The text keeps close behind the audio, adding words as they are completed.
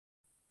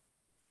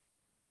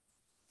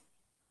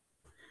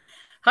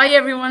Hi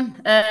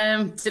everyone.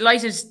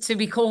 Delighted to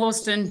be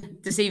co-hosting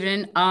this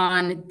evening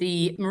on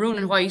the Maroon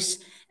and White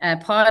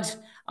pod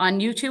on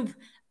YouTube.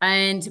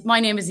 And my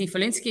name is Aoife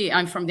Lynskey.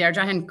 I'm from the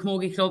Ardrahan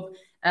Camogie Club.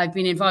 I've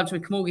been involved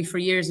with camogie for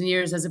years and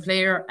years as a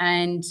player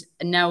and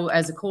now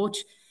as a coach.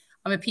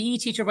 I'm a PE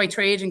teacher by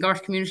trade in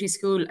Garth Community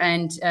School,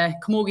 and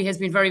camogie has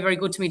been very, very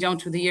good to me down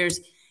through the years.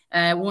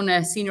 Won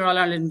a Senior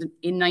All-Ireland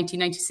in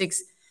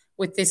 1996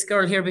 with this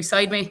girl here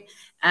beside me.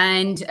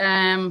 And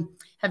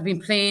have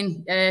been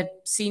playing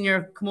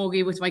senior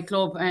camogie with my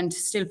club and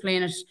still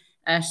playing it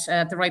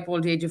at the ripe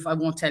old age of, I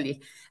won't tell you.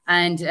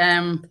 And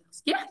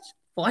yeah,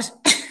 what?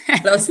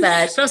 Plus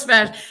that. Plus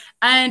that.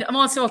 And I'm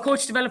also a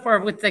coach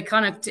developer with the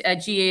Connacht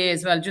GA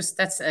as well. Just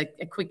that's a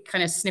quick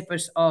kind of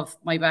snippet of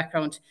my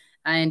background.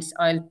 And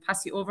I'll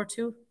pass you over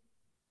to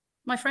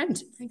my friend.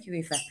 Thank you,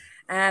 Aoife.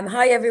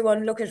 Hi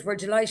everyone. Look, we're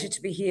delighted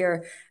to be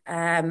here.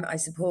 I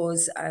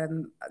suppose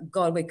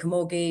Galway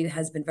Camogie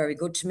has been very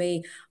good to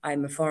me.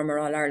 I'm a former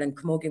All-Ireland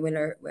Camogie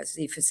winner. As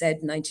Aoife said,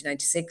 in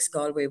 1996,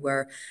 Galway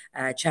were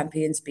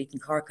champions, beating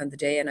Cork on the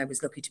day, and I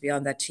was lucky to be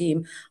on that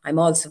team. I'm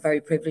also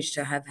very privileged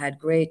to have had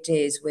great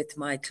days with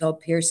my club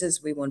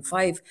Pierces. We won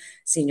 5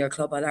 Senior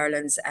Club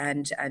All-Irelands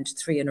and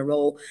 3 in a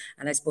row.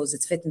 And I suppose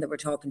it's fitting that we're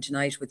talking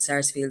tonight with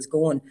Sarsfields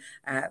going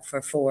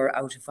for 4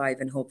 out of 5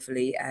 and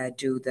hopefully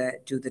do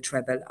the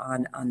treble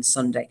on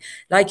Sunday.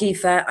 Like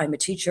Aoife, I'm a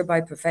teacher by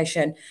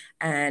profession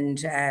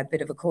and a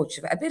bit of a coach,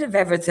 a bit of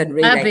everything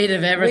really. A bit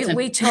of everything.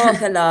 We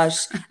talk a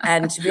lot,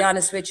 and to be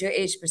honest with you,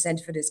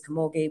 80% of it is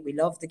camogie. We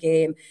love the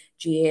game.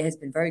 GA has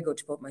been very good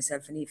to both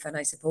myself and Aoife, and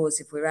I suppose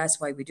if we're asked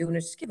why we're doing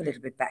it, give a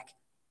little bit back.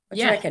 What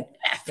do you reckon?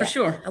 Yeah, for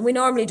sure. And we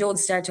normally don't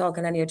start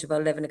talking any until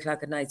about 11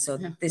 o'clock at night, so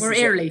this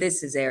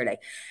is early.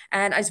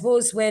 And I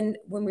suppose when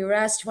we were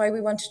asked why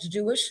we wanted to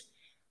do it,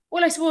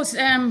 well, I suppose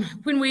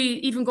when we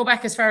even go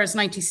back as far as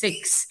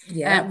 96,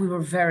 we were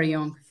very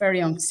young,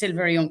 still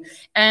very young.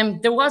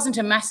 There wasn't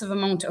a massive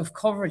amount of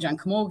coverage on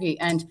camogie,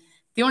 and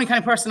the only kind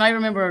of person I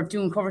remember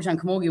doing coverage on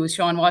camogie was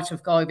Sean Walsh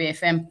of Galway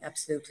FM.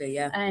 Absolutely,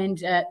 yeah. And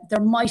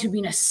there might have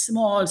been a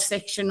small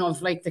section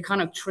of like the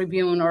Connacht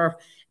Tribune or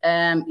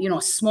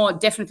small,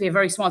 definitely a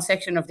very small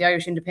section of the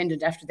Irish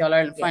Independent after the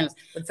All-Ireland finals.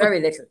 But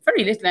very little.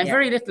 Very little, and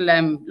very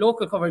little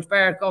local coverage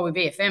bar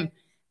Galway FM.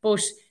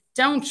 But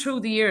down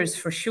through the years,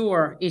 for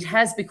sure, it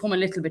has become a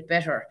little bit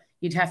better,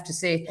 you'd have to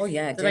say. Oh,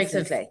 yeah, the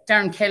definitely. likes of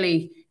Darren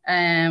Kelly,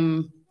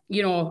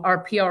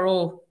 our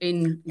PRO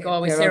in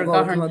Galway, Sarah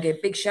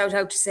Gottern. Big shout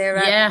out to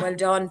Sarah. Yeah, well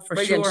done. For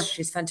Brilliant. Sure.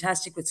 She's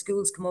fantastic with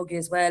schools camogie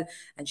as well,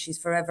 and she's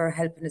forever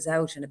helping us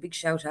out. And a big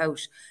shout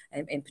out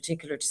in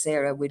particular to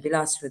Sarah. We'd be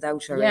lost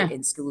without her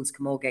in schools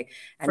camogie.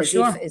 And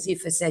as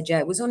Aoife said,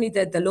 it was only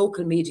the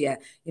local media,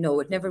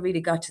 it never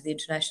really got to the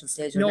international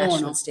stage or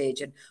national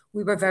stage. And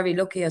we were very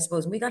lucky, I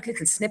suppose. And we got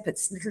little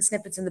snippets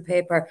in the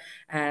paper,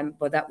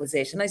 but that was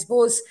it. And I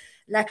suppose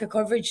lack of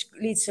coverage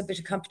leads to a bit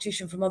of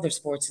competition from other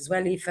sports as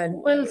well, Aoife.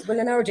 And well,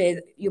 in our day,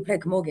 you played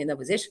camogie and that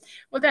was it.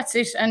 Well, that's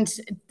it. And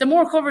the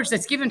more coverage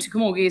that's given to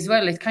camogie as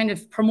well, it kind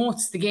of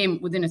promotes the game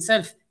within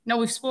itself. Now,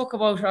 we've spoke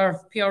about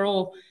our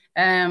PRO,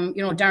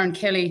 Darren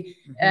Kelly,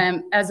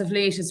 as of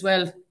late as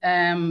well,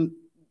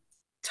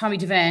 Tommy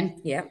Devan.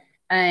 Yeah.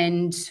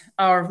 And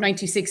our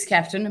 96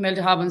 captain,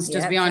 Imelda Hobbins,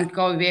 just beyond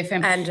Galway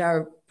FM. And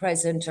our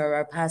present or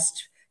our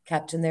past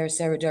captain there,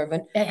 Sarah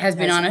Dervin, has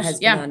been on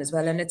as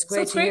well, and it's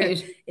great to hear.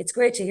 It's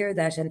great to hear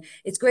that, and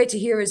it's great to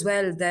hear as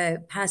well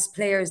the past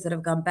players that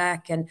have gone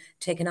back and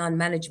taken on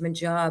management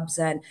jobs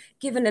and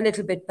given a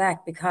little bit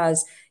back,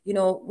 because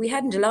we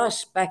hadn't a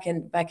lot back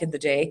in the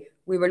day.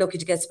 We were lucky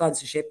to get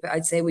sponsorship.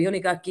 I'd say we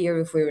only got gear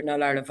if we were in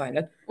All-Ireland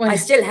final. Well, I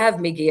still have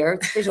me gear.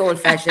 It's a bit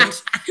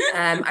old-fashioned.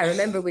 I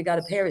remember we got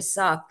a pair of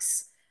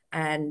socks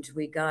and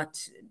we got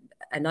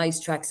a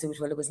nice tracksuit.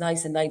 Well, it was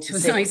nice in 96. It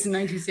was nice in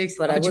 96.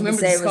 But I wouldn't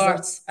say it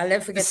was. I'll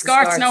never forget the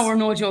scarts. Now were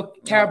no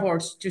joke.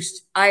 Tarboards,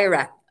 just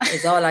Ira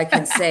is all I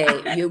can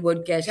say. You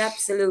would get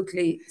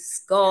absolutely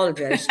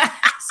scalded.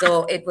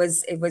 So it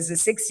was a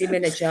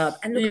 60-minute job.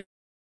 And look,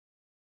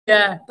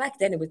 back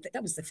then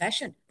that was the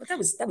fashion, but that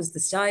was the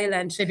style,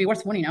 and they'd be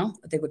worth money now.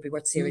 They would be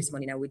worth serious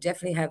money now. We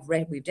definitely have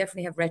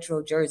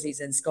retro jerseys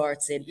and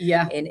skirts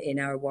in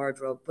our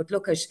wardrobe. But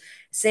look, at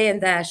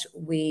saying that,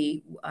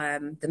 we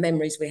the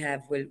memories we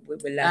have will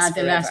last forever.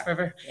 They'll last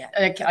forever. Yeah,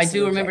 I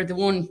do remember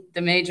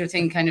the major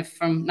thing kind of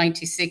from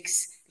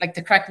 96, like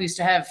the crack we used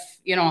to have.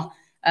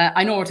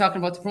 I know we're talking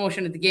about the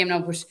promotion of the game now,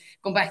 but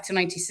going back to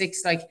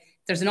 96, like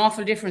there's an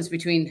awful difference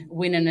between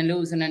winning and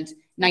losing, and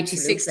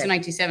 96 to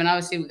 97.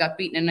 Obviously, we got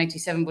beaten in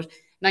 97, but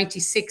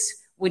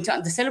 96 went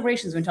on. The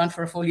celebrations went on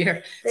for a full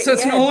year, so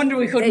it's no wonder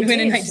we couldn't win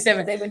in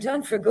 97. They went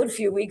on for a good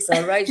few weeks,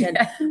 all right,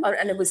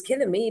 and it was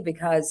killing me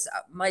because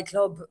my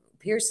club,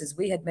 Pierces,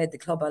 we had made the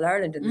Club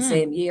All-Ireland in the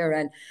same year,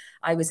 and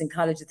I was in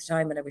college at the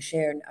time, and I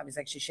was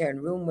actually sharing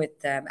a room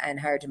with Anne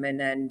Hardiman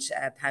and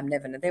Pam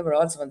Nevin, and they were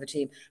also on the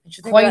team.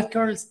 Quiet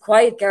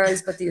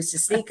girls, but they used to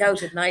sneak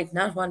out at night,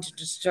 not want to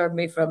disturb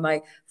me from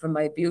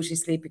my beauty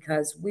sleep,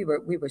 because we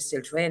were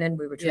still training.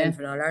 We were training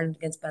for All-Ireland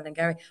against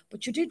Ballingarry.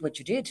 But you did what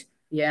you did.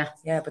 Yeah.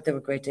 Yeah, but they were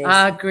great days.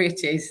 Great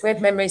days.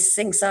 Great memories,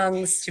 sing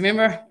songs. Do you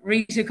remember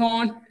Rita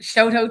Cohen?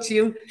 Shout out to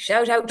you.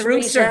 Shout out to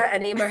Rita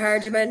and Emer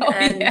Hardiman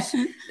and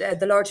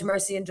the Lord to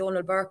Mercy and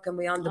Donald Burke, and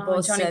we on the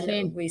bus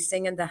and we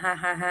singing the ha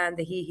ha ha and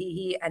the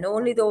he, and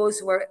only those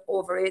who are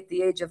over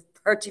the age of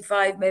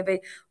 35 maybe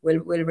will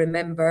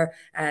remember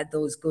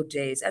those good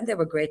days, and they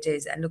were great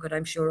days. And look,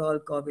 I'm sure all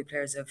Galway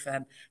players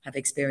have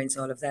experienced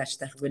all of that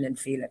winning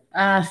feeling.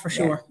 For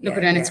sure. Look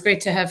at it, and it's great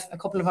to have a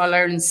couple of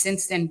All-Irelands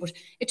since then, but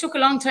it took a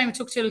long time. It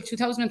took till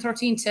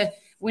 2013 to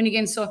win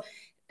again. So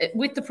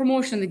with the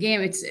promotion of the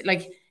game, it's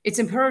like it's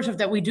imperative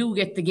that we do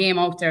get the game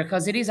out there,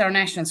 because it is our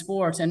national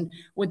sport, and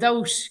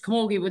without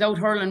camogie, without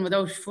hurling,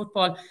 without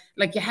football,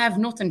 like, you have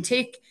nothing.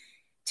 Take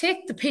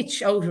the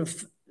pitch out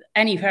of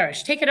any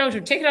parish. Take it out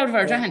of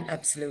our Jahan.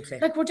 Absolutely.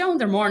 Like, we're down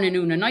there morning,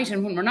 noon, and night,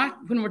 and when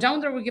we're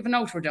down there, we're giving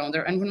out. We're down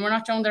there, and when we're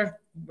not down there,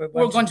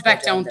 we're going to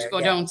back down to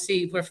go down.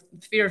 See, we're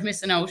fear of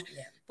missing out.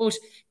 Yeah. But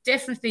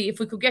definitely, if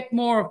we could get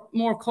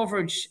more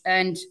coverage,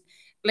 and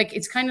like,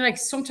 it's kind of like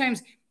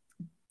sometimes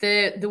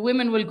the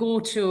women will go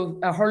to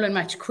a hurling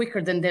match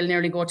quicker than they'll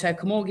nearly go to a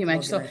camogie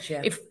match. So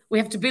if we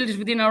have to build it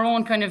within our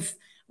own kind of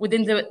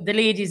within the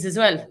ladies as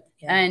well.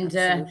 Yeah,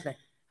 and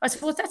I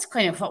suppose that's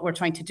kind of what we're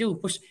trying to do.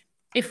 But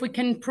if we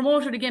can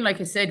promote it again, like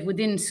I said,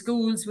 within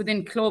schools,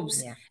 within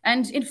clubs,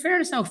 and in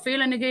fairness now,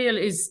 Féile na Gael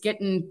is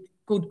getting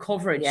good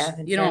coverage. Yeah,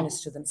 in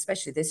fairness to them,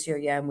 especially this year.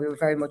 Yeah, and we were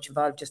very much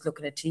involved, just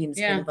looking at teams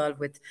being involved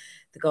with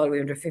the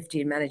Galway under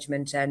 15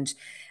 management, and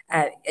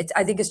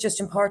I think it's just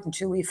important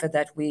too, Aoife,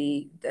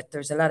 that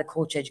there's a lot of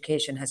coach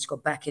education has to go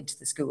back into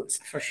the schools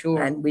for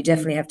sure, and we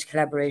definitely have to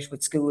collaborate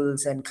with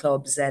schools and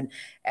clubs, and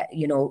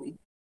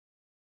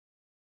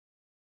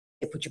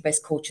put your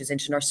best coaches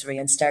into nursery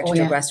and start at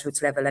your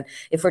grassroots level. And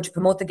if we're to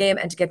promote the game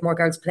and to get more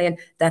girls playing,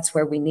 that's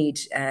where we need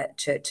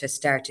to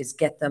start, is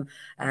get them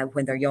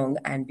when they're young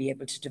and be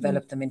able to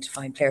develop them into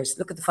fine players.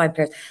 Look at the fine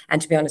players.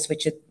 And to be honest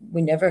with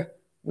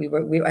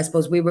you, I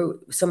suppose we were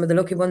some of the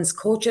lucky ones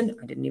coaching.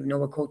 I didn't even know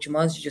what coaching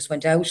was. You just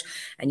went out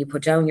and you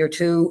put down your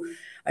two,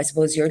 I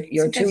suppose your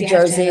two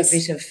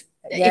jerseys.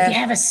 If you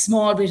have a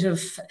small bit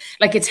of,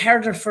 like, it's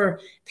harder for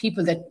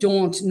people that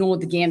don't know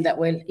the game that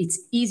well. It's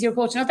easier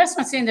coaching. Now, that's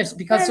not saying that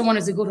because someone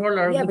is a good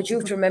hurler. Yeah, but you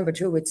have to remember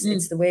too,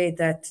 it's the way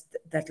that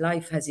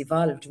life has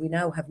evolved. We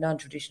now have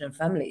non-traditional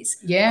families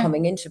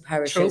coming into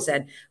parishes. True.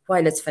 And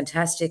while it's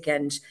fantastic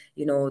and,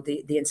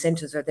 the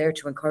incentives are there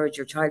to encourage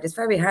your child, it's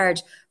very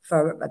hard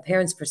for a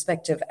parent's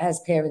perspective, as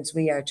parents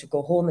we are, to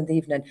go home in the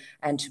evening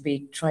and to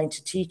be trying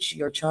to teach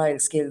your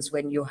child skills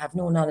when you have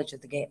no knowledge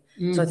of the game.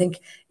 So I think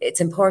it's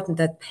important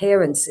that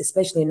parents,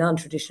 especially in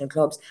non-traditional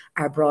clubs,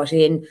 are brought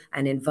in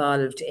and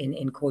involved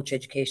in coach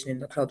education in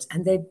the clubs,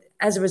 and they,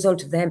 as a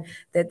result of them,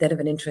 that have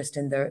an interest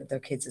in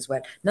their kids as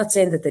well. Not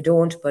saying that they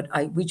don't, but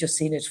we just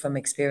seen it from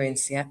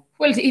experience. Yeah.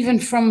 Well, even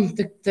from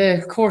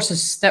the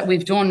courses that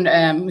we've done,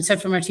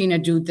 myself and Martina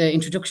do the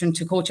introduction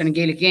to coaching and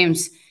Gaelic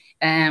games,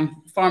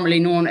 formerly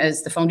known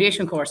as the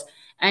foundation course,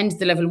 and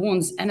the level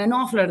ones, and an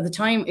awful lot of the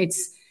time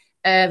it's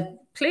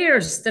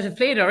players that have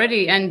played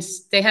already and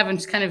they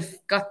haven't kind of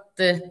got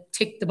the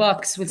tick the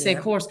box, we'll say,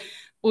 course,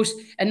 but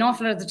an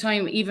awful lot of the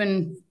time,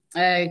 even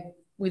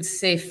we'll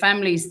say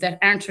families that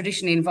aren't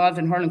traditionally involved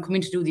in hurling come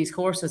in to do these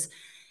courses,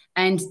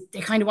 and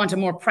they kind of want a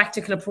more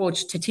practical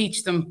approach to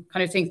teach them,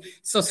 kind of thing.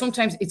 So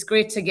sometimes it's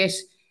great to get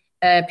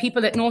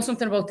people that know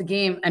something about the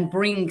game and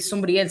bring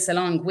somebody else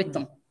along with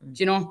them.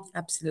 Do you know?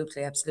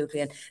 Absolutely.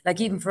 And like,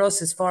 even for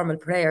us as formal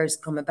players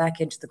coming back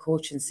into the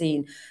coaching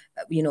scene,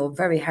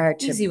 very hard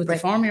to... Easy with the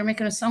form, you're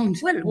making a sound.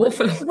 Well, I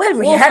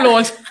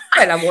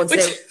won't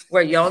say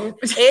we're young.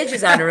 Age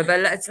is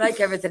honourable. It's like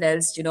everything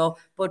else,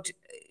 but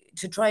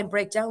to try and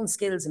break down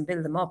skills and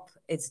build them up,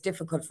 it's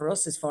difficult for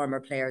us as former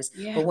players.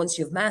 Yeah. But once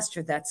you've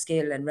mastered that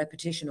skill and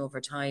repetition over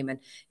time, and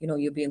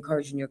you'll be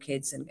encouraging your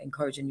kids and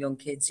encouraging young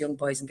kids, young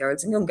boys and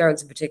girls, and young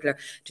girls in particular,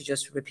 to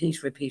just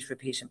repeat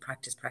and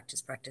practice.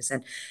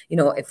 And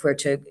if we're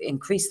to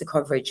increase the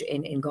coverage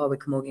in Galway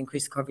camogie,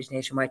 increase the coverage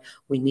nationwide,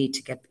 we need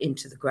to get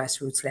into the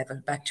grassroots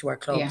level, back to our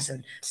clubs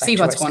and see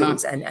what's going on,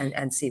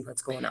 and see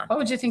what's going on. What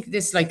would you think of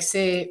this? Like,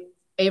 say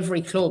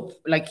every club,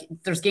 like,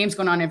 there's games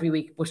going on every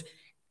week, but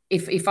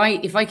if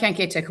I can't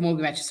get to a camogie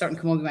match, a certain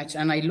camogie match,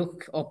 and I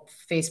look up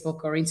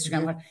Facebook or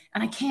Instagram,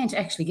 and I can't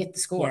actually get the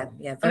score,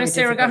 unless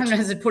Sarah Gahern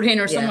has it put in,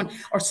 or someone,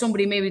 or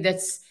somebody maybe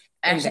that's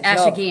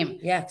at a game.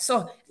 Yeah.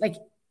 So, like,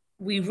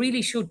 we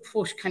really should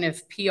put kind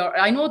of PR.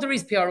 I know there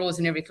is PROs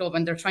in every club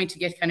and they're trying to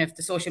get kind of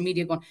the social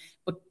media going,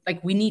 but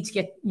like, we need to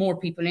get more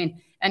people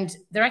in, and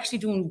they're actually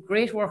doing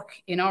great work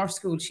in our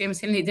school.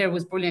 Seamus Hilney there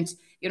was brilliant,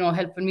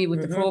 helping me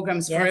with the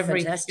programs for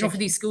every, for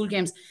these school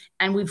games.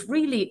 And we've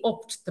really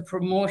upped the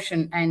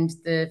promotion and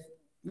the,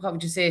 what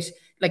would you say it,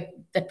 like,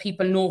 that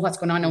people know what's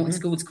going on out in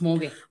schools,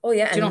 camogie. Oh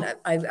yeah, and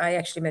I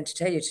actually meant to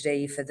tell you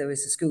today, Aoife, there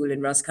was a school in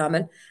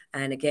Roscommon,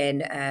 and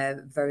again,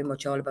 very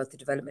much all about the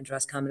development of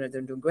Roscommon.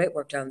 They're doing great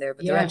work down there,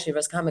 but they're actually,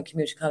 Roscommon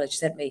Community College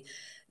sent me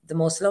the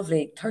most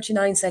lovely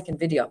 39-second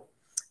video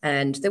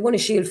and they won a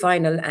Shield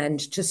final. And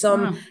to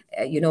some,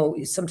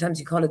 sometimes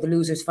you call it the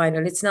losers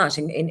final. It's not.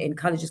 In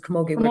colleges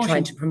camogie, we're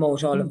trying to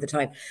promote all of the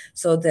time.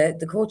 So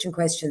the coach in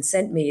question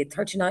sent me a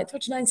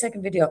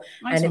 39-second video,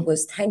 and it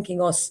was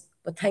thanking us,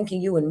 but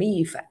thanking you and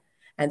me, Aoife,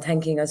 and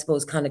thanking, I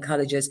suppose, kind of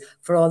colleges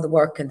for all the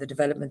work and the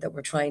development that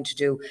we're trying to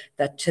do,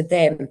 that to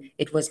them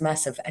it was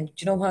massive. And do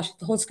you know what?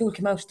 The whole school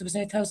came out. There was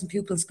 8,000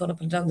 pupils going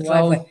up and down the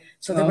driveway.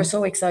 So they were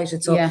so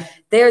excited. So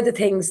they're the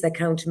things that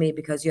count to me,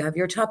 because you have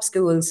your top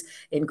schools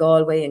in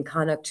Galway and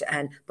Connacht,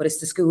 but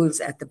it's the schools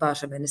at the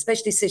bottom, and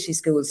especially city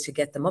schools, to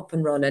get them up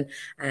and running.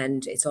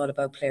 And it's all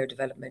about player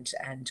development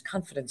and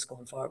confidence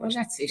going forward. Well,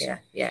 that's it.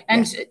 Yeah.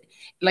 And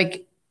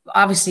like,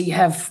 obviously you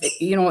have,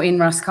 in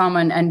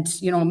Roscommon and,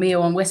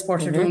 Mayo and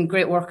Westport are doing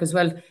great work as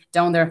well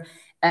down there.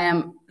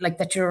 Like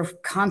that you're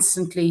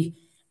constantly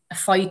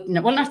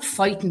fighting, well, not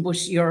fighting,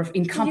 but you're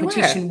in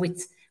competition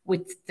with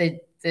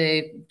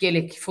the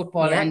Gaelic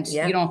football and,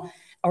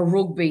 or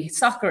rugby,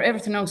 soccer,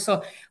 everything else.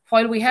 So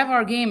while we have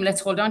our game,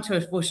 let's hold on to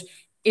it. But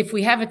if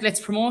we have it,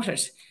 let's promote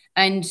it.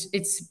 And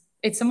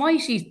it's a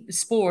mighty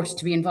sport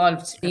to be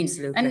involved in.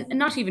 And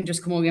not even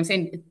just camogie. I'm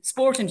saying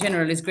sport in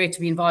general is great to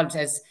be involved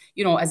as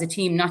a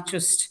team, not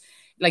just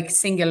like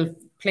single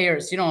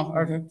players,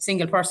 or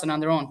single person on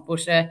their own.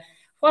 But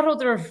what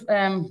other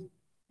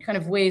kind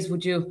of ways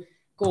would you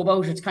go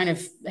about it to kind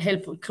of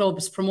help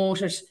clubs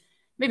promote it?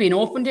 Maybe an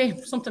open day,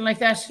 something like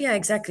that. Yeah,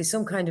 exactly.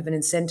 Some kind of an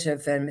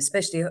incentive,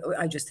 especially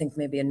I just think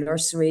maybe a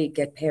nursery,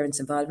 get parents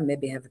involved, and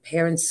maybe have a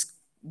parents'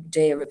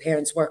 day or a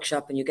parents'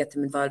 workshop, and you get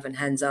them involved and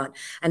hands-on.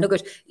 And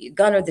look,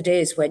 gone are the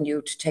days when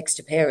you'd text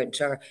a parent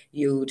or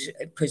you'd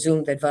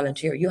presume they'd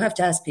volunteer. You have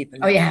to ask people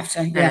now. Oh, you have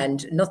to. Yeah.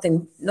 And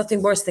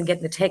nothing worse than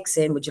getting a text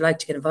saying, would you like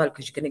to get involved?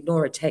 Because you can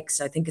ignore a text.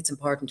 I think it's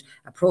important.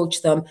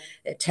 Approach them,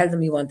 tell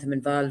them you want them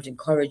involved,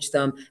 encourage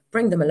them,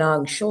 bring them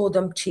along, show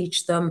them,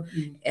 teach them,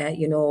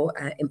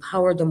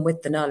 empower them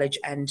with the knowledge,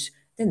 and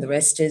then the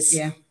rest is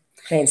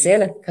plain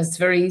sailing. Because it's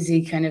very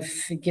easy, kind of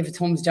give a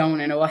thumbs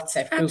down in a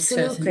WhatsApp group.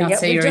 Absolutely.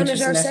 We've done it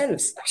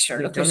ourselves.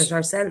 We've done it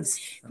ourselves.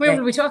 Where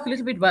will we talk a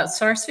little bit about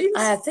Sarsfields?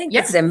 I think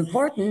it's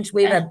important.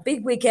 We have a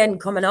big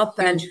weekend coming up,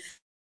 and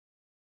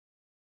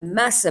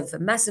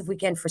massive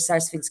weekend for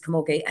Sarsfields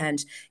camogie.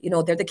 And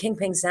they're the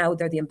kingpins now.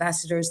 They're the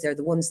ambassadors. They're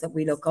the ones that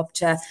we look up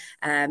to.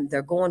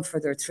 They're going for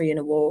their 3 in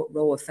a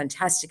row of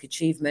fantastic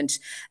achievement.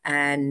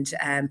 And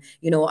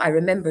I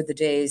remember the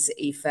days,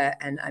 Aoife,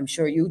 and I'm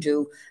sure you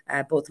do,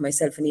 both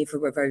myself and Aoife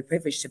were very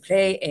privileged to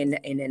play in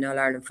an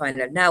All-Ireland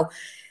final. Now,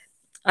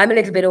 I'm a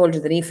little bit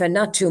older than Aoife,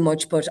 not too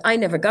much, but I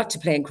never got to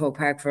play in Croke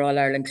Park for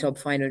All-Ireland Club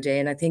final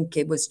day. And I think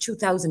it was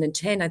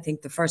 2010, I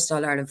think, the first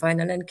All-Ireland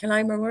final, and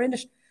Killimer were in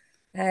it.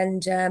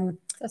 And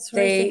that's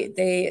right.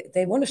 They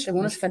won it. They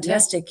won it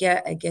fantastic,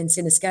 against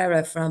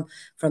Inniscarra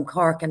from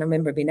Cork. And I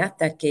remember being at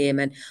that game,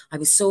 and I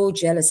was so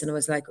jealous. And I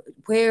was like,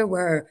 where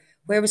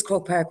was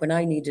Croke Park when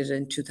I needed it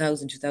in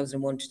 2000,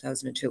 2001,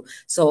 2002?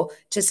 So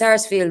to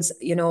Sarsfields,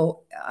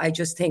 I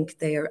just think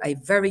they're a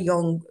very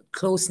young,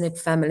 close-knit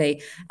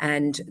family,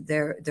 and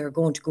they're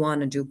going to go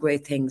on and do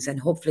great things, and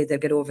hopefully they'll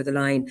get over the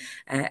line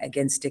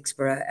against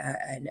Dicksboro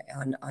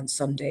on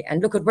Sunday.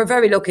 And look, we're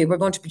very lucky. We're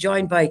going to be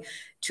joined by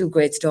 2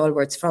 great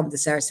stalwarts from the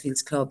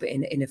Sarsfields club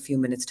in a few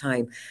minutes'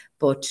 time.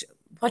 But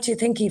what do you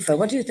think, Aoife?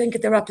 What do you think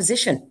of their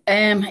opposition?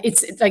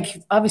 It's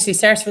like, obviously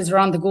Sarsfields are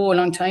on the go a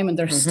long time, and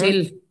they're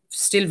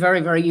still very,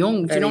 very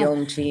young. Very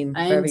young team,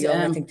 and, very young.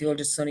 I think the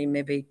oldest son,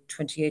 maybe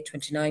 28,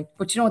 29.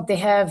 But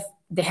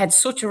they had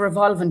such a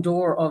revolving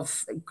door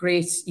of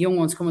great young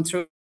ones coming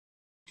through.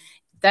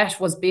 That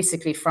was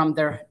basically from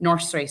their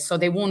nursery. So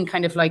they won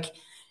kind of like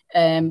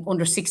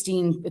under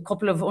 16, a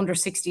couple of under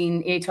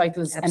 16 A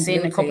titles. Absolutely.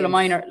 And then a couple of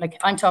minor, like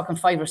I'm talking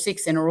 5 or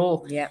 6 in a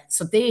row. Yeah.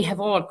 So they have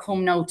all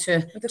come now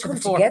to come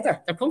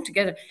together. They're come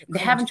together. They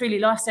haven't really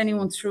lost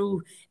anyone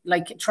through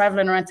like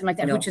traveling or anything like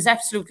that, which is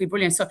absolutely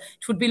brilliant. So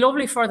it would be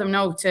lovely for them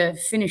now to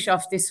finish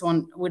off this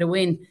one with a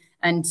win.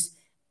 And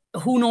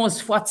who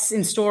knows what's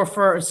in store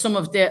for some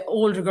of the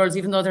older girls,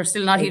 even though they're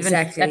still not even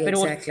that bit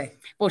old.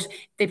 But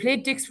they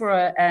played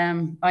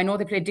Dicksboro. I know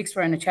they played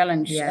Dicksboro in a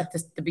challenge at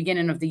the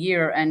beginning of the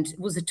year, and it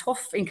was a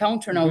tough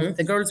encounter now,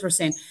 the girls were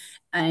saying.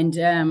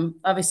 And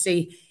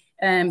obviously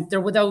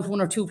they're without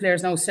 1 or 2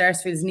 players now.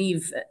 Sarsfields'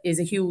 Niamh is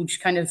a huge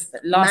kind of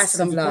loss to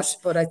them.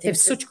 But I think they have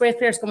such great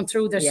players coming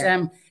through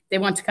that they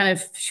want to kind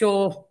of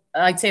show,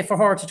 I'd say, for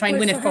her to try and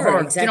win it for her.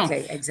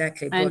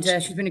 Exactly. And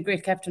she's been a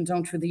great captain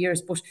down through the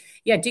years. But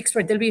yeah,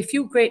 Dicksboro, there'll be a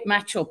few great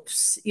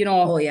matchups,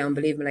 Oh yeah,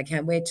 unbelievable. I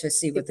can't wait to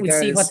see what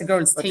the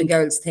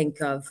girls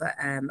think of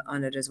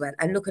on it as well.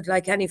 And look, at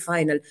like any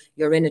final,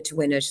 you're in it to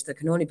win it. There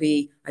can only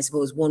be, I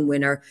suppose, one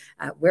winner.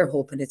 We're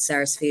hoping it's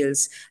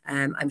Sarsfields.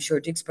 I'm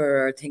sure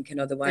Dicksboro are thinking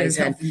otherwise.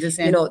 And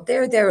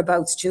they're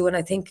thereabouts too. And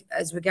I think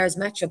as regards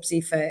matchups,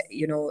 Aoife,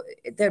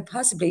 they're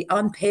possibly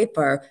on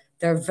paper,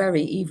 they're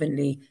very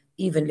evenly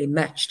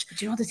matched.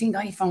 But the thing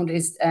I found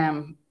is,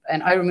 and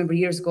I remember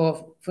years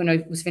ago when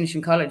I was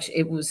finishing college,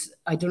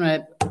 I done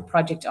a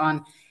project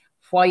on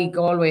why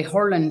Galway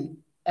hurling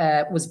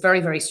was very,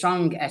 very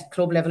strong at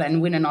club level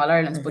and winning All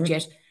Ireland, but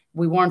yet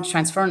we weren't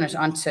transferring it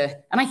onto,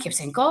 and I kept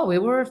saying, God, we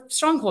were a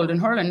stronghold in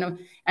hurling.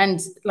 And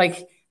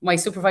like my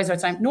supervisor at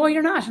the time, no,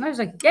 you're not. And I was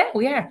like, yeah,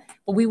 we are.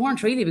 But we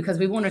weren't really, because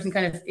we won it in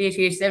kind of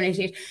 88, 87,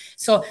 88.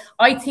 So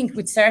I think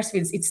with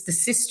Sarsfields, it's the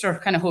sister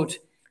kind of hood.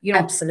 You know,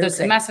 Absolutely.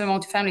 There's a massive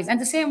amount of families. And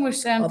the same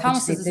with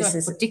Thomas's as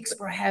well. But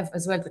Dicksboro have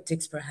as well. But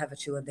Dicksboro have it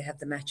too, and they have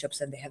the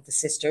matchups, and they have the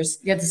sisters.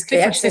 Yeah, there's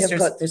Clifford sisters.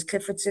 There's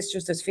Clifford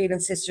sisters, there's Phelan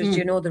sisters. Do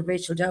you know that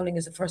Rachel Dowling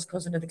is the first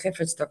cousin of the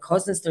Cliffords? They're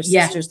cousins, they're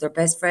sisters, they're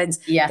best friends.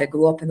 Yeah. They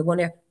grew up in the one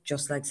area,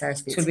 just like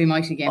Sarsfields. Should be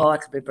mighty again. Oh,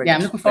 it'll be brilliant. Yeah,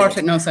 I'm looking forward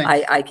to it. No,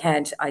 sorry. I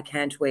can't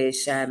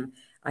wait.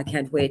 I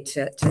can't wait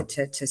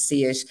to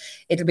see it.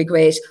 It'll be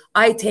great.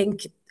 I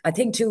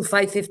think too,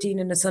 5:15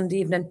 on a Sunday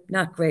evening,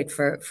 not great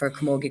for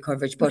camogie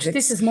coverage, but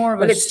this is more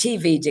of it's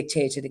TV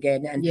dictated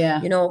again. And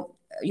yeah. you know,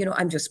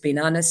 I'm just being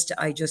honest.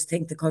 I just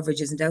think the coverage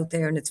isn't out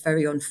there, and it's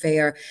very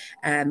unfair.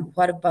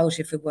 What about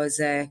if it was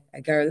a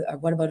girl, or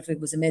what about if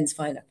it was a men's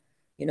final?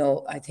 You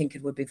know, I think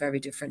it would be very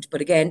different. But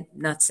again,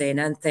 not saying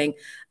anything.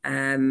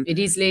 It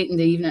is late in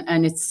the evening,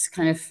 and it's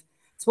kind of,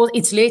 I suppose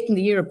it's late in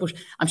the year, but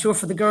I'm sure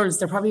for the girls,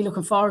 they're probably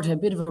looking forward to a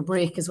bit of a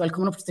break as well,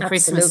 coming up to the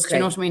Christmas. Do you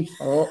know what I mean?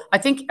 I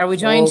think, are we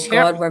joined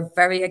here? Oh God, we're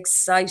very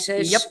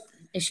excited. Yep.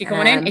 Is she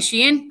coming in? Is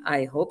she in?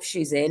 I hope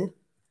she's in.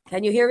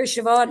 Can you hear us,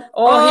 Siobhan?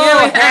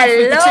 Oh,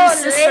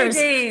 hello,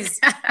 ladies.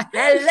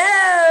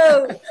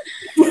 Hello.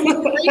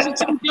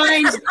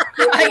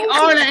 Hi,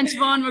 Orlaith and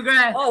Siobhan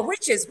McGrath. Oh,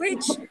 which?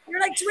 You're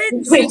like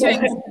twins.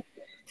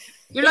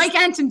 You're like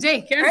Ant and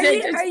Dick. Are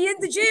you in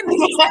the gym?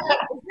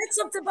 Get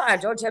something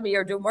bad. Don't tell me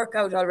you're doing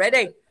workout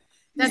already.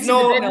 That's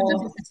no.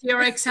 The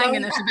TRX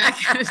hanging at the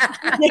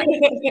back.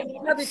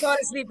 You probably fall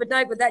asleep at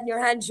night with that in your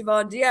hand,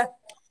 Siobhan, do you?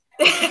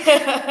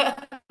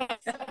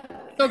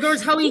 So,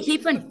 girls, how are you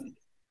keeping?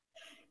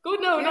 Good,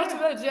 no, not too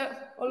bad, yeah.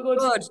 All good.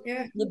 Good.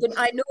 Yeah.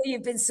 I know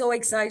you've been so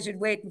excited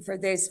waiting for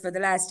this for the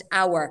last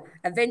hour.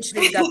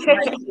 Eventually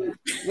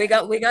we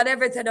got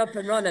everything up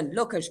and running.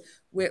 Look,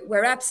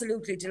 we're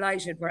absolutely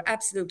delighted. We're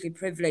absolutely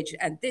privileged.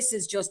 And this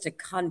is just a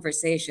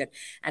conversation.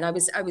 And I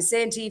was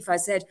saying to Aoife, I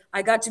said,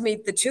 I got to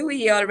meet the two of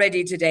you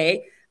already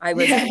today. I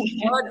was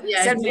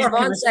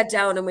Siobhan sat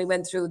down and we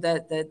went through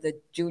the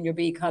Junior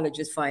B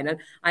colleges final.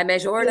 I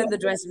met Orla in the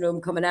dressing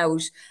room coming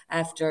out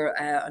after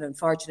an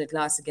unfortunate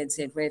loss against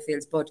St.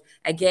 Raphael's. But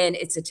again,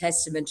 it's a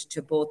testament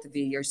to both of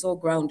you. You're so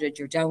grounded,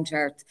 you're down to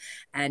earth,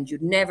 and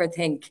you'd never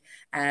think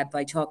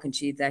by talking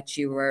to you that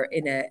you were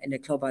in a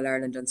Club All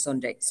Ireland on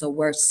Sunday. So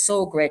we're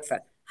so grateful.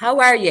 How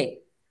are you?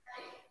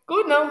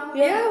 Good now.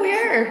 Yeah, we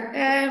are.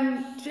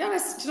 To be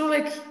honest, you know,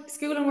 like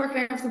school and work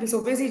and everything will be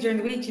so busy during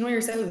the week, you know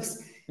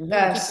yourselves.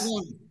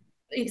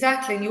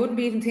 Exactly, and you wouldn't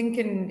be even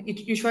thinking,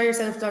 you try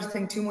yourself not to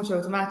think too much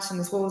about the match, and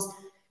I suppose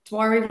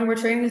tomorrow even we're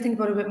training, you'll think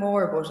about it a bit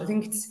more, but I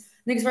think it's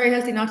very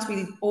healthy not to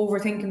be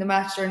overthinking the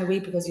match during the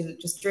week, because you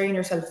just drain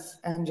yourself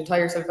and you tire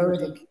yourself out, I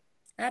think.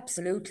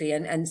 Absolutely,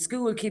 and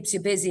school keeps you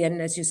busy,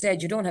 and as you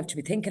said, you don't have to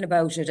be thinking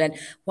about it, and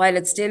while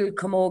it's still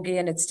camogie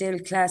and it's still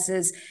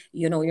classes,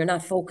 you know, you're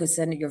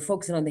focusing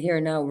on the here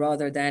and now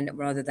rather than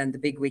the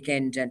big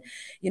weekend. And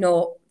you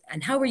know,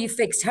 and how are you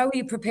fixed? How are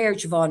you prepared,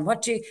 Siobhan?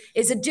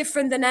 Is it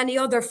different than any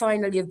other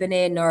final you've been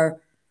in,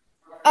 or?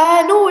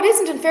 No, it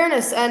isn't, in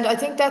fairness, and I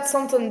think that's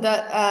something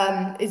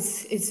that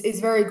is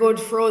very good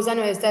for us,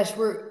 anyways. That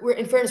we're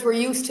in fairness, we're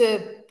used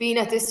to being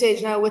at this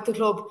stage now with the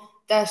club,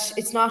 that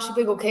it's not a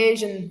big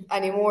occasion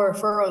anymore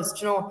for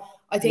us. You know,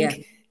 I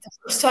think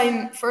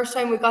the first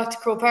time we got to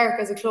Croke Park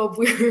as a club,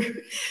 we were,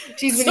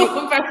 geez, when you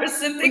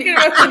comparison thinking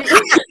about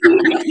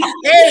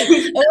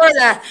Hey,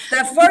 Orla,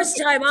 the first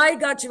time I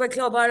got to a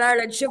Club All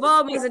Ireland,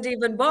 Siobhan wasn't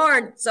even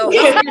born. So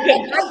how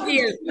do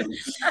you feel?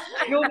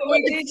 No, but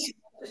we did.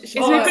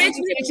 Isn't it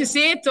great to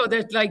say it though,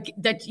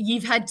 that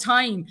you've had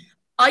time?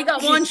 I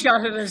got one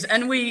shot at it,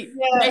 and we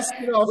messed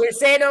it up. We'll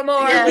say no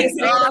more.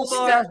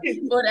 Yeah,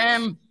 but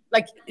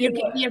like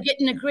you're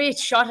getting a great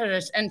shot at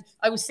it. And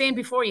I was saying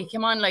before you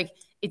came on, like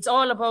it's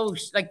all about,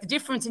 like, the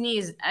difference in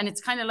is, and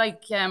it's kind of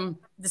like the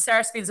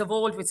Sarsfields of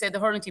old would say, the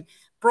hurling team,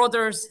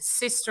 brothers,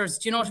 sisters.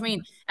 Do you know what I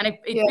mean? And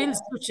it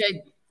builds such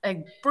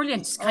a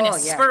brilliant kind of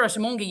spirit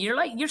among you. You're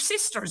like, you're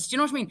sisters. Do you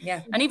know what I mean?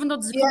 Yeah. And even though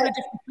there's a couple of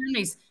different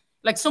families,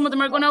 like some of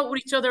them are going out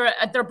with each other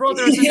at their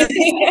brothers, and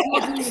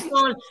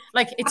they're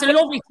like, it's a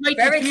lovely,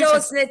 very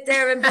close knit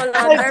there in Bullon.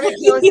 Very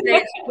close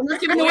knit. We're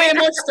not giving away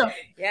much stuff.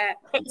 Yeah.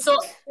 So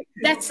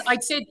that's,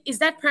 I'd say, is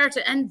that part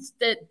of, and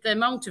the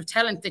amount of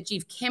talent that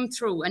you've came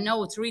through, and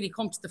now it's really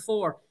come to the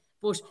fore.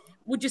 But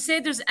would you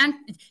say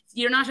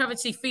you're not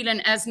obviously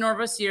feeling as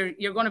nervous?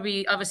 You're going to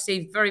be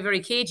obviously very, very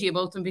cagey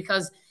about them,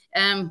 because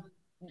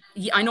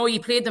I know you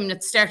played them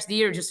at the start of the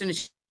year just in a,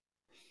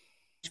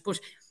 but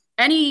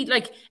any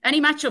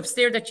matchups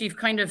there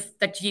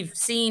that you've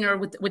seen, or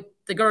with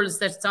the girls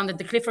that's on the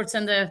Cliffords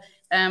and the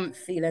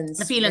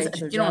Phelans,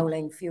 Rachel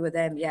Dowling, few of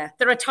them,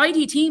 they're a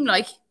tidy team,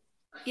 like.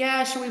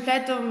 Yeah, sure. We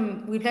played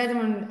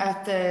them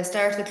at the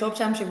start of the club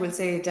championship, we'll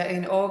say,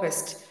 in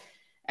August.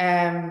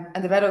 And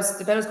the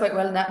Beddoes quite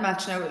well in that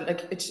match. Now,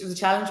 like, it was a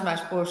challenge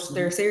match, but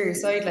they're a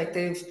serious side. Like,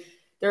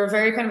 they're a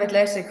very kind of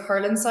athletic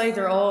hurling side.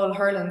 They're all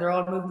hurling. They're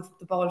all moving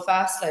the ball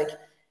fast. Like,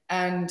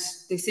 and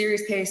the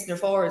serious pace in their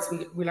forwards.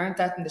 We learned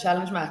that in the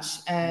challenge match.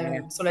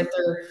 So like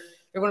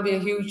they're going to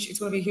be it's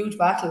going to be a huge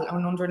battle,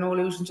 and under no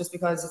illusion, just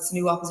because it's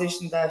new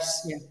opposition that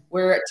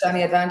we're at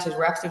any advantage.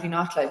 We're absolutely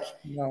not. Like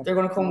they're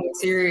going to come with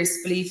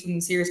serious belief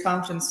and serious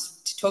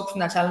confidence to took from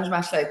that challenge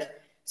match. Like,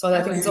 so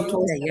I think it's up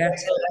to us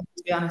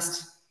to be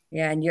honest.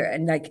 Yeah, and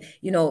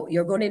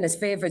you're going in as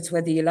favourites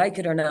whether you like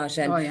it or not.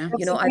 And I've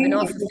an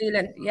awful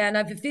feeling. Yeah, and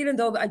I've a feeling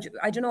though. I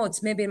don't know.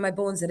 It's maybe in my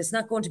bones that it's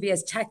not going to be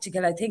as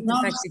tactical. I think the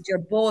fact that you're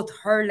both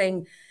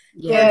hurling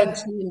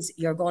teams,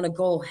 you're going to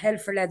go hell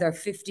for leather,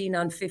 15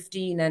 on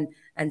 15,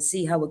 and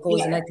see how it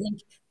goes. And I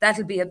think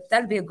that'll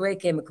be a great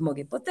game of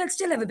camogie. But they'll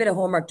still have a bit of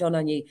homework done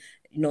on you,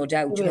 no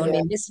doubt. You know what I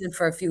mean? Listening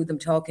for a few of them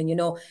talking,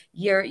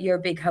 you're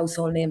big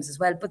household names as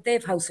well, but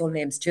they've household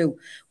names too.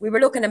 We were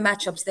looking at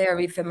matchups there,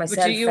 Aoife and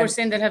myself. But you were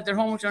saying they'll have their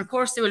homework done. Of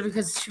course they will,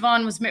 because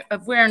Siobhan was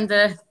wearing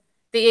the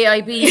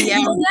AIB.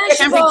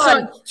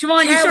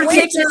 Siobhan, you should have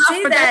taken it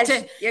off for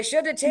that. You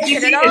should have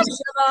taken it off,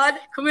 Siobhan.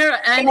 Come here,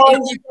 and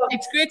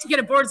it's great to get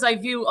a bird's eye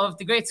view of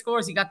the great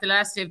scores you got the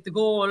last day of the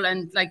goal,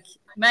 and like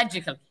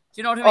magical. Do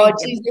you know what I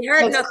mean? We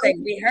heard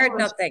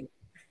nothing.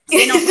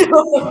 Thank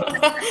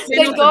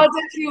God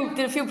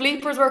there a few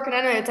bleepers working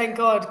anyway. Thank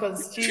God,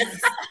 because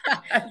Jesus.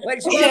 Well,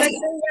 Siobhan,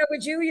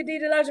 with you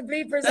need a lot of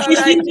bleepers, all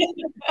right.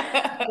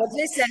 But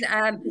listen,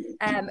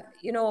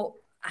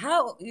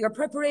 how your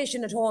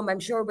preparation at home, I'm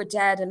sure with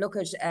Dad, and look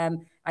at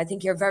I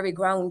think you're very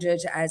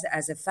grounded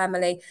as a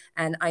family,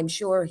 and I'm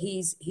sure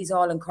he's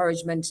all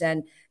encouragement,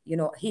 and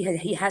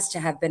he has to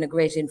have been a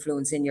great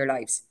influence in your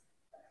lives.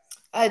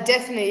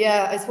 Definitely,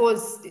 yeah. I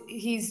suppose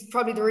he's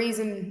probably the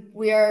reason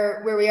we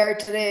are where we are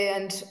today,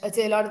 and I'd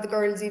say a lot of the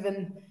girls,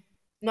 even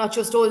not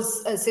just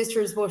us as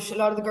sisters, but a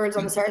lot of the girls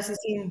on the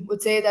Sarsfields team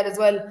would say that as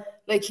well.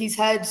 Like he's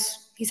had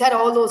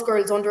all those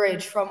girls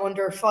underage, from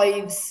under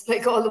fives,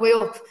 like all the way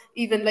up.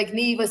 Even like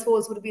Niamh, I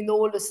suppose, would have been the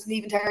oldest,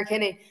 Niamh and Tara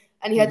Kenny,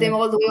 and he had them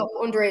all the way up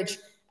underage.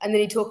 And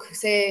then he took,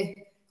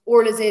 say,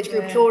 Orlaith's age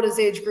group, Clodagh's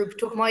age group,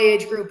 took my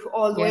age group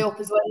all the way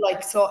up as well.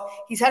 Like, so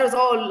he's had us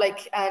all,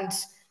 like, and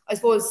I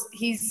suppose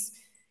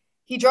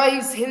he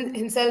drives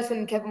himself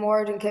and Kevin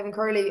Ward and Kevin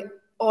Curley,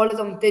 all of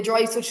them. They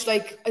drive such,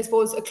 like, I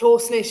suppose, a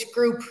close-knit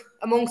group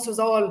amongst us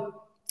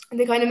all, and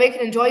they kind of make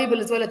it enjoyable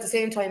as well at the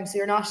same time. So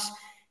you're not,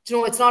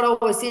 it's not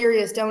always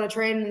serious down at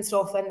training and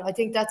stuff. And I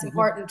think that's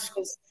important,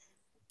 because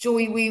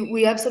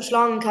we have such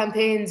long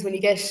campaigns when you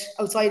get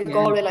outside of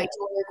Galway, like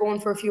we're going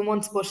for a few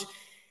months, but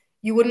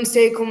you wouldn't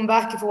stay coming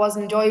back if it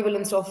wasn't enjoyable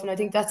and stuff. And I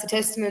think that's a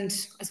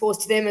testament, I suppose,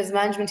 to them as a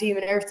management team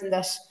and everything,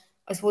 that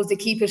I suppose they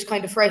keep it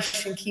kind of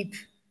fresh and keep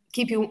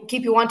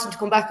you wanting to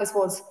come back, I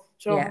suppose.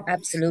 Yeah,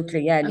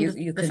 absolutely. Yeah, and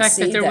you the can fact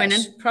see that they're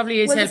winning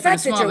probably is the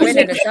fact that you're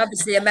winning is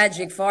obviously a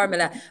magic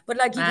formula. But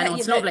like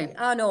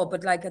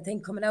but like I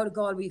think coming out of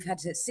Galway, we've had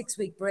a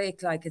 6-week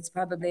break. Like it's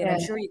probably, and I'm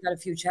sure you've got a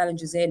few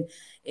challenges in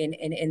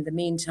the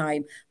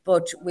meantime.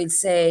 But we'll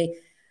say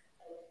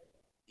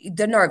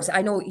the nerves.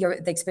 I know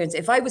the experience.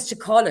 If I was to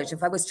call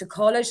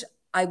it,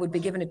 I would be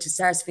giving it to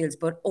Sarsfields,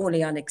 but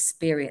only on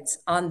experience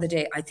on the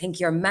day. I think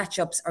your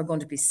matchups are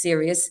going to be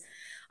serious.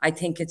 I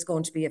think it's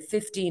going to be a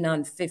 15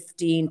 on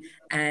 15,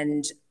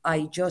 and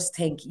I just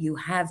think you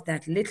have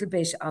that little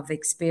bit of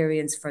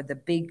experience for the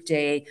big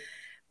day.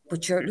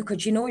 But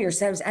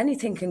yourselves,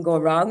 anything can go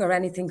wrong or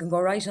anything can go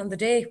right on the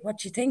day. What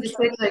do you think?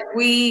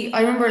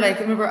 I remember,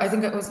 I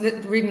think it was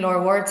reading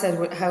Laura Ward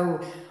said how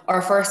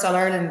our first All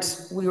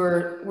Ireland, we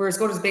were as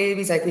good as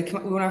babies. Like we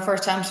won our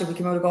first championship, we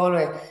came out of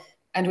Galway,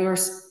 and we were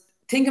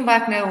thinking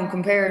back now and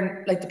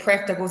comparing like the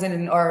prep that goes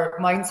in our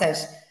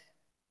mindset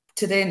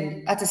to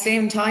then. At the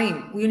same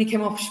time, we only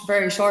came up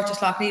very short to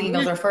Slaughtneil, and that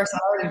was our first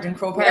Ireland in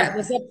Croke Park. Yeah, it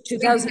was up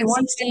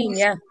 2016,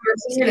 yeah. We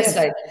were fearless,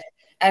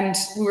 and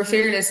we were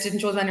fearless, didn't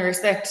show them any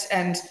respect,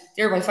 and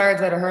they're by far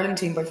the better hurling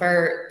team, by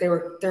far.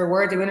 They're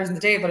worthy winners in the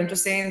day, but I'm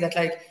just saying that,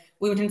 like,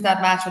 we went into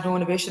that match with no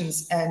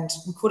inhibitions, and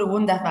we could have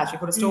won that match, we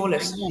could have stole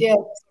it. Yeah.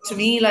 To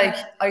me, like,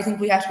 I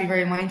think we have to be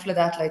very mindful of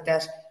that, like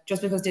that.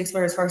 Just because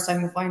Dicksboro is first time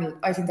in the final,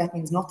 I think that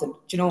means nothing. Do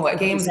you know, a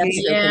game's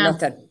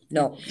nothing.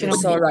 No, you're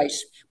so right.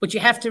 But you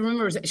have to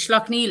remember,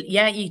 Slaughtneil,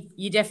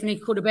 you definitely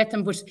could have bet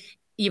them, but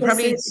you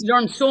probably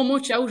learn so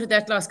much out of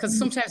that loss, because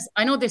sometimes,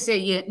 I know they say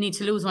you need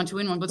to lose one to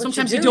win one, but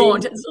sometimes you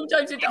don't.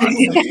 Sometimes you don't.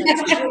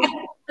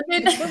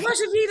 But what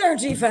have you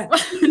learned, Aoife?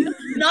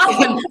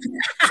 Nothing.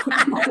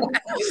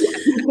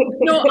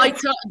 No,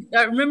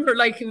 I remember,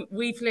 like,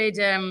 we played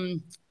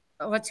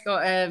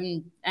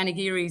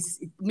Anagiri's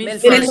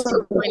Milford.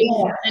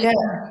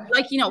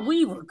 Like,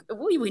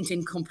 we went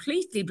in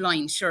completely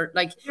blind, sure.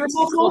 Like, you're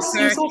so close.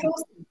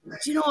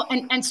 You know,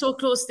 and so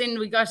close. Then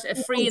we got a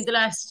free in the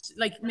last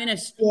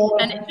minute,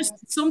 and it just,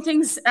 some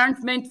things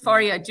aren't meant for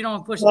you, you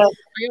know. But I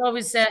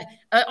always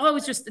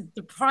just,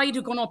 the pride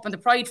of going up and the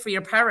pride for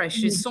your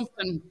parish is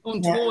something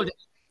untold.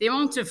 The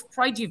amount of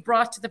pride you've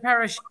brought to the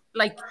parish,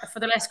 like, for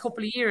the last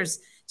couple of years,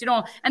 you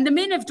know, and the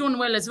men have done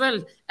well as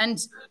well. And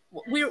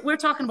we're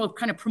talking about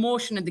kind of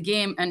promotion in the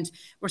game, and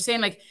we're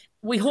saying, like,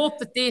 we hope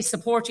that they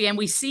support you, and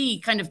we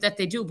see kind of that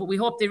they do, but we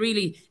hope they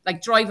really,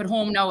 like, drive it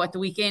home now at the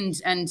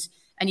weekend, and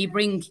you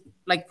bring,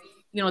 like,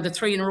 you know, the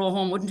 3 in a row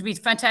home. Wouldn't it be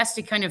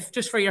fantastic kind of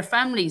just for your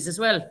families as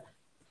well?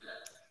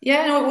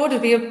 Yeah, no, it would.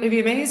 It'd be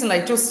amazing.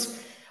 Like, just,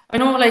 I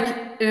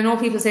know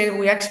people say that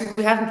we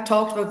haven't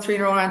talked about 3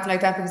 in a row or anything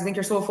like that, because I think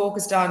you're so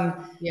focused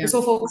on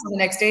the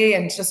next day,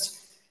 and just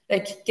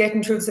like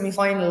getting through the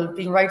semi-final,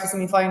 being right to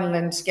semi-final,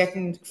 and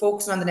getting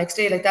focusing on the next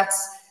day. Like, that's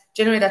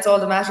all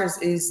that matters,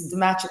 is the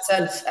match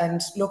itself,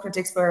 and looking at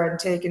Dicksboro and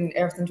taking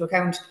everything into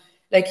account.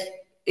 Like,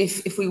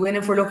 if we win,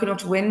 if we're lucky enough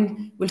to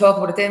win, we'll talk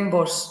about it then.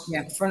 But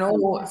for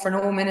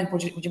no minute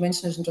would you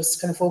mention it and just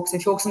kind of focus.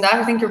 If you focus on that,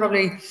 I think you're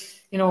probably,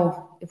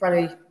 you're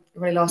probably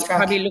lost track.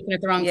 Probably looking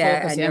at the wrong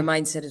focus. And your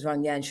mindset is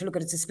wrong. Yeah, and look,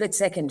 it's a split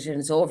second and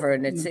it's over,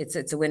 and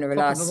it's a win or a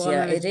loss.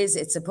 Yeah, it is.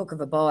 It's a puck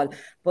of a ball.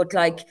 But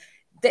like,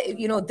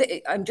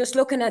 I'm just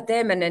looking at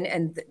them,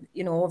 and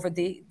over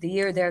the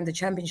year there in the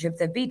championship,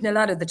 they've beaten a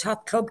lot of the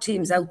top club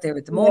teams out there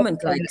at the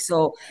moment. Like,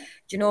 so,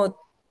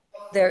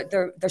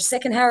 their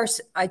second half,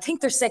 I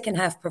think they're second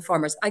half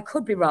performers. I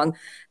could be wrong,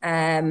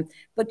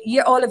 but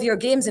all of your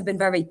games have been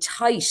very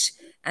tight.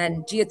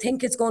 And do you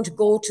think it's going to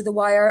go to the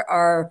wire,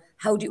 or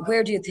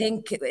where do you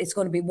think it's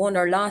going to be won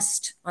or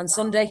lost on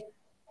Sunday?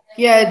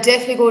 Yeah,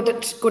 definitely go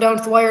down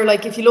to the wire.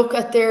 Like, if you look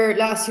at their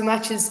last few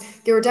matches,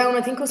 they were down,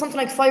 I think it was something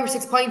like 5 or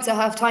 6 points at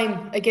half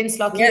time against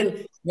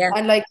Lockheed. Yeah.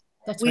 And like,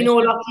 we know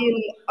Lockheed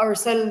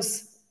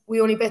ourselves,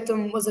 we only bet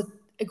them, was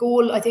a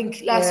goal, I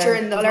think, last year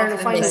in the All-Ireland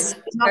final. It's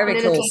very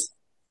close.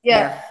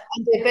 Yeah,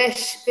 and they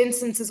bet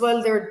Vincent's as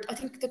well. I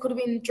think they could have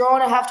been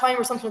drawn at half-time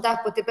or something like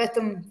that, but they bet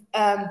them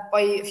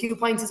by a few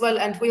points as well,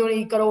 and we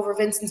only got over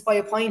Vincent's by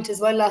a point as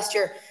well last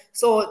year.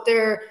 So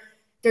they're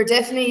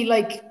definitely,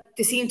 like,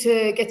 they seem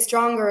to get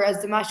stronger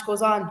as the match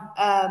goes on,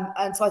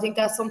 and so I think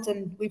that's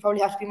something we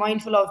probably have to be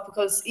mindful of,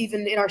 because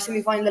even in our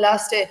semi-final the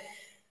last day,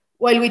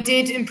 while we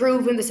did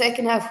improve in the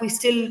second half, we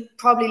still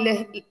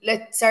probably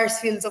let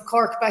Sarsfields of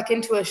Cork back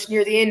into it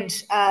near the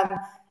end.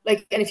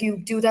 And if you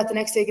do that the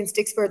next day against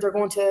Dicksboro, they're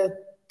going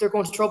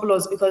to trouble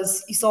us,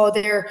 because you saw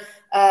there,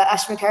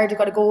 Ash McCarthy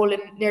got a goal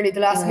in nearly the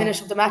last minute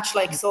of the match.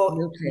 Like, so,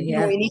 you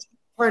need to be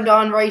turned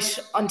on right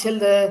until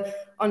the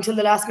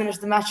last minute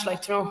of the match.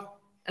 Like, and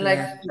like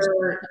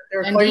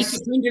they're and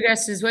Aoife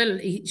Prendergast as well.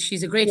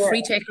 She's a great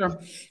free taker.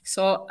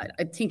 So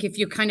I think if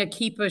you kind of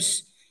keep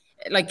it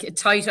like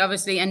tight,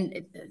 obviously,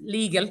 and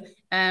legal,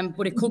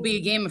 but it could be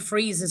a game of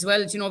freeze as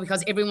well,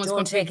 because everyone's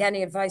going to take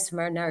any advice from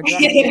her now.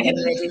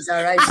 Ladies,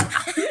 all right.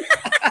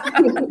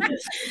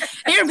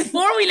 Here,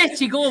 before we let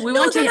you go, we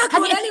want to. But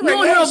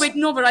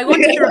I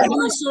want to hear a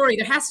funny story.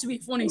 There has to be a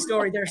funny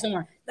story there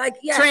somewhere. Like,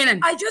 training.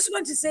 I just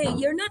want to say,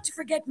 you're not to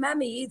forget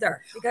Mammy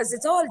either, because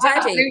it's all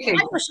daddy. I'm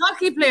a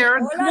hockey player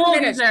and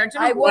camogie player.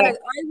 I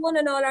won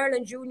an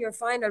All-Ireland junior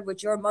final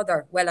with your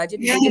mother. Well, I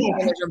didn't win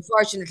it.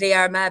 Unfortunately,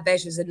 our ma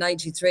bet was in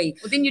 '93.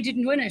 Well, then you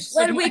didn't win it.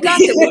 Well, we got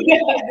it.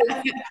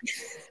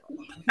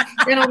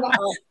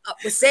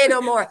 We'll say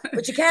no more.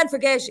 But you can't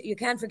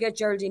forget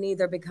Geraldine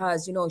either,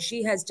 because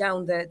she has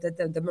down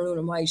the maroon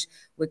and white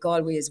with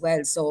Galway as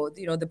well. So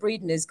the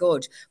breeding is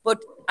good.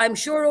 But I'm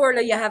sure,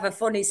 Orla, you have a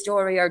funny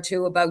story or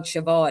two about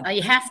Siobhan.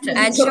 You have to.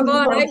 And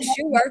Siobhan, I'm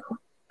sure you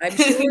have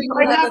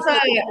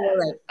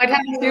I'd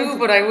have to,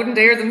 but I wouldn't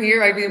dare them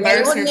here. I'd be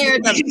embarrassed. Wouldn't dare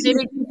them.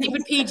 Keep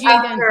it PG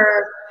then.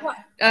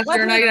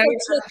 After a night out.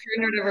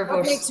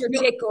 What makes her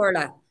tick,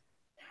 Orla?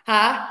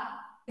 Huh?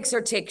 What makes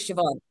her tick,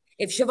 Siobhan?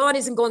 If Siobhan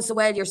isn't going so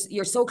well,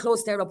 you're so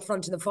close there up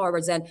front in the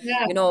forwards, and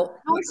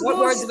what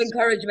words of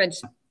encouragement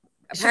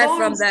apart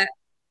from that?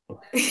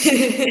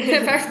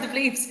 Apart from the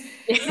bleeps.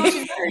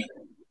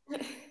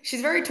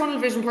 She's a very tunnel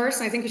vision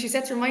person. I think if she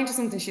sets her mind to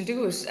something, she'll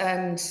do it,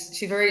 and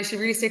she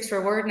really sticks to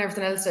her word and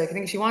everything else. Like, I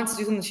think if she wants to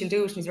do something, she'll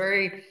do it. She's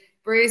very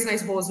brazen, I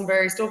suppose, and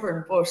very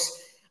stubborn. But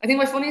I think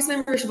my funniest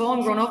memory of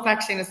Siobhan growing up,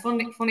 actually, and it's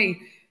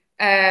funny.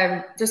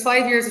 There's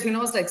 5 years between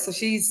us, like, so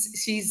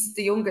she's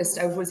the youngest.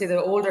 I would say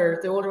the older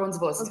ones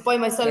of us. I was by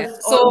myself. Yeah.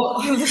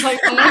 So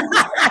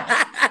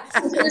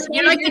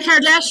you're like the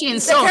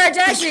Kardashians. The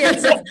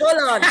Kardashians, full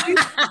on.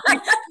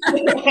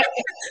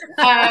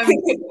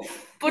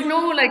 But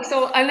no, like,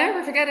 so I'll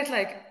never forget it.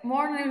 Like,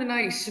 morning, noon, and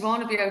night, Siobhan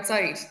would be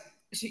outside.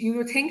 You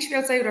would think she'd be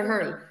outside with her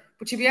hurl,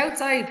 but she'd be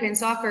outside playing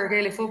soccer or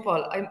Gaelic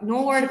football. I'm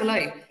no word of a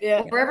lie.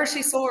 Yeah. Wherever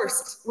she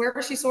sourced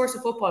the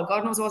football,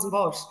 God knows it wasn't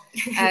bought.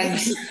 And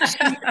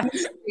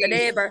the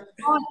neighbour.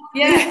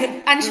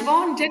 Yeah. And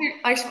Siobhan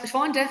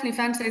definitely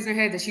fantasized in her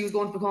head that she was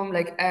going to become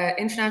like an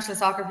international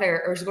soccer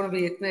player, or she's going to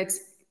be the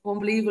next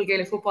unbelievable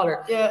Gaelic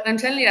footballer. Yeah. And I'm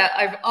telling you,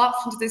 I've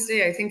often to this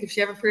day, I think if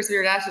she ever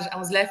persevered at it and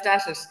was left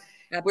at it,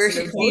 where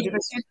she could,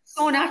 because she's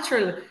so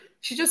natural.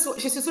 She's just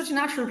such a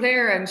natural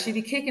player, and she'd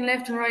be kicking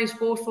left and right,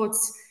 both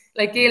foots,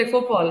 like Gaelic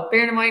football.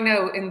 Bearing in mind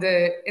now in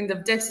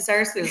the depths of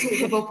Sarsfields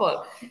with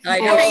football. I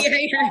know.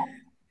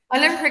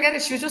 I'll never forget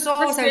it. She was just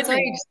always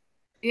outside.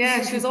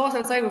 Yeah, she was always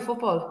outside with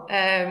football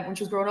when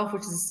she was growing up,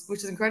 which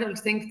is incredible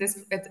to think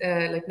this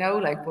like now,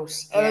 like. But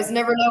I was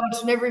never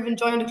allowed, never even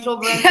joined a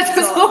club. Not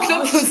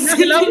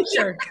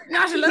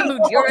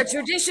allowed. You're a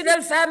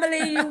traditional family.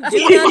 You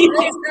do not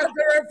play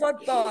soccer or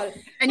football.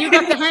 And you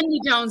got the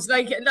hand-me-downs,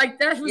 like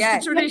that was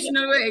the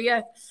traditional way.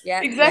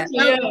 Yeah, exactly.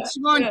 Now,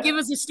 Siobhan, give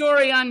us a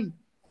story on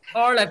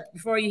Orla,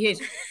 before you hit.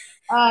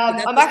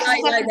 I'm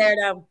actually there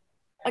now.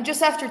 I'm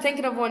just after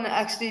thinking of one,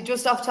 actually,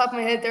 just off the top of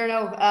my head there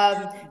now.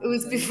 It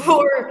was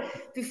before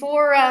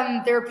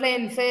they were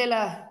playing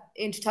Fela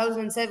in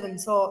 2007.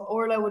 So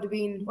Orla would have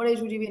been, what age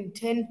would you have been?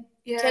 10?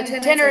 Yeah,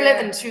 10 or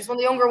 11. Yeah. She was one of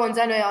the younger ones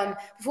anyway.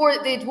 Before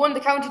they'd won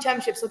the county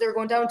championship, so they were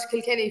going down to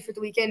Kilkenny for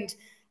the weekend.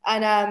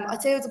 And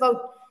I'd say it was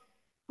about,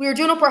 we were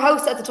doing up our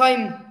house at the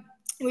time.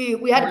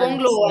 We had a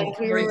bungalow and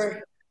we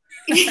were...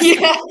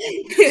 yeah.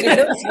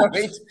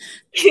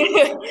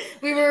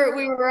 we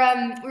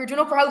were doing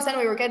up our house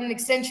anyway. We were getting an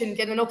extension,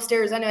 getting an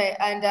upstairs anyway,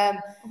 and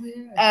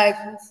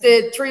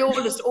the three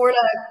oldest, Orla,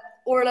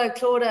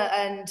 Clodagh,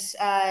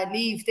 and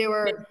Neve, they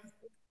were,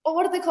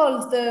 what are they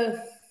called?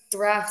 The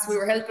rafts. We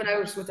were helping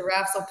out with the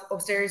rafts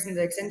upstairs in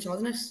the extension,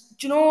 wasn't it?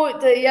 Do you know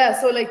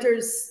so like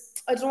there's,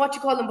 I don't know what you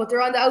call them, but they're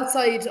on the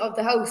outside of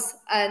the house,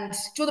 and do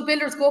you know the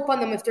builders go up on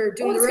them if they're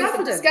doing the roof?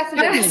 Scaffolding.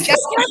 Scaffolding,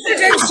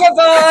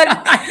 Siobhan.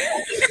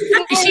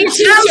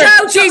 Shout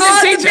out to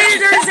all the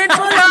builders in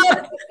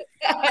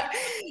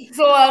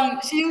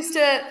Fulham. So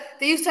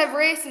they used to have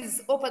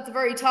races up at the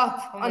very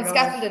top on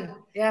scaffolding.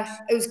 Yeah,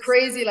 it was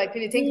crazy. Like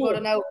when you think about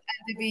it now,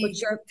 and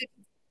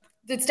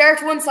they'd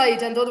start one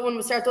side and the other one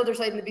would start the other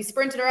side, and they'd be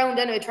sprinting around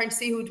anyway, trying to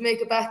see who would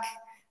make it back.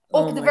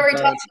 Up at the very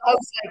top of the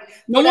house. Like.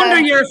 No wonder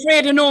you're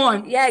afraid of no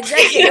one. Yeah,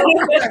 exactly.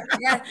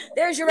 Yeah,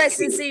 there's your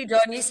S&C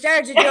done. You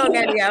started young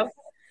anyhow.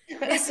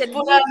 Listen,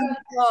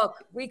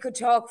 we could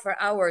talk for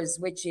hours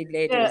with you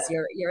ladies.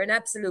 Yeah. You're an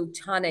absolute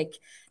tonic.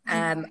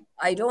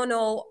 I don't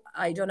know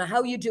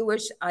how you do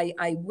it.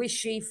 I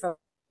wish you from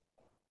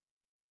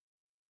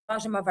the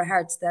bottom of our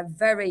hearts the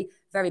very,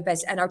 very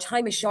best. And our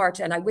time is short,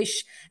 and I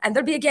wish, and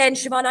there'll be again,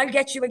 Siobhan, I'll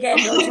get you again,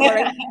 don't you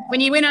worry. When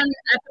you win on at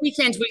the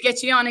weekend, we'll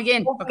get you on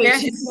again,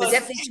 okay? We'll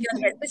definitely get you on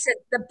again. Listen,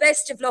 the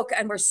best of luck,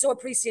 and we're so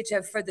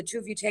appreciative for the two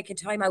of you taking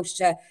time out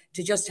to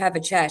just have a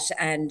chat,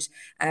 and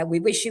we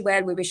wish you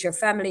well, we wish your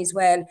families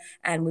well,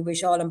 and we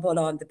wish all in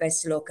Bullon the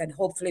best of luck, and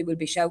hopefully we'll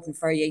be shouting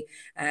for you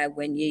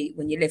when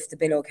you lift the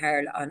Billow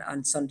Carl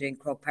on Sunday in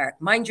Croke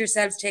Park. Mind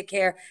yourselves, take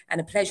care, and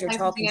a pleasure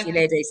talking to you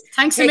ladies.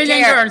 Thanks a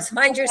million, girls.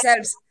 Mind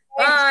yourselves.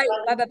 Bye.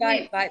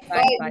 Bye.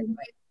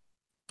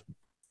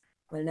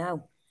 Well,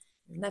 now,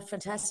 isn't that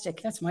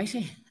fantastic? That's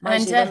mighty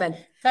women.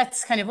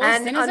 That's kind of us,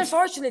 and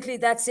unfortunately,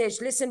 that's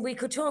it. Listen, we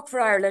could talk for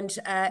Ireland.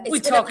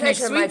 It's been a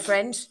pleasure, my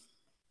friend.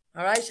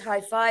 All right,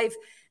 high five.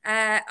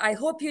 I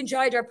hope you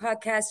enjoyed our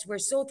podcast. We're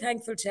so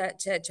thankful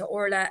to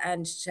Orla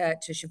and to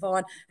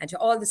Siobhan and to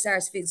all the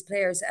Sarsfields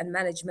players and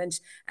management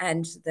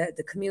and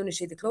the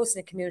community, the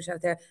close-knit community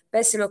out there.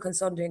 Best of luck on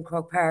Sunday in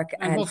Croke Park.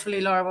 And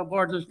hopefully Laura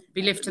Ward will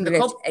be lifting the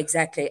cup.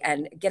 Exactly.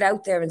 And get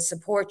out there and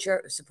support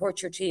your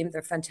team.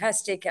 They're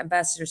fantastic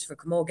ambassadors for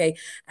camogie.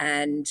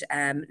 And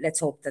let's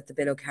hope that the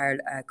Billow Carl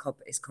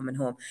Cup is coming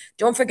home.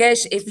 Don't forget,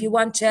 if you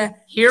want to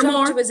hear talk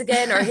more to us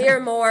again or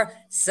hear more,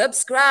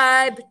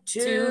 subscribe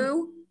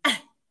to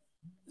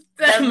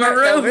the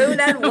Maroon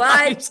and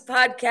White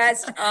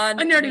podcast on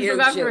YouTube. I nearly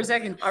forgot for a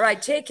second. All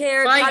right, take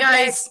care. Bye, God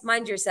guys. bless.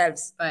 Mind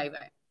yourselves. Bye.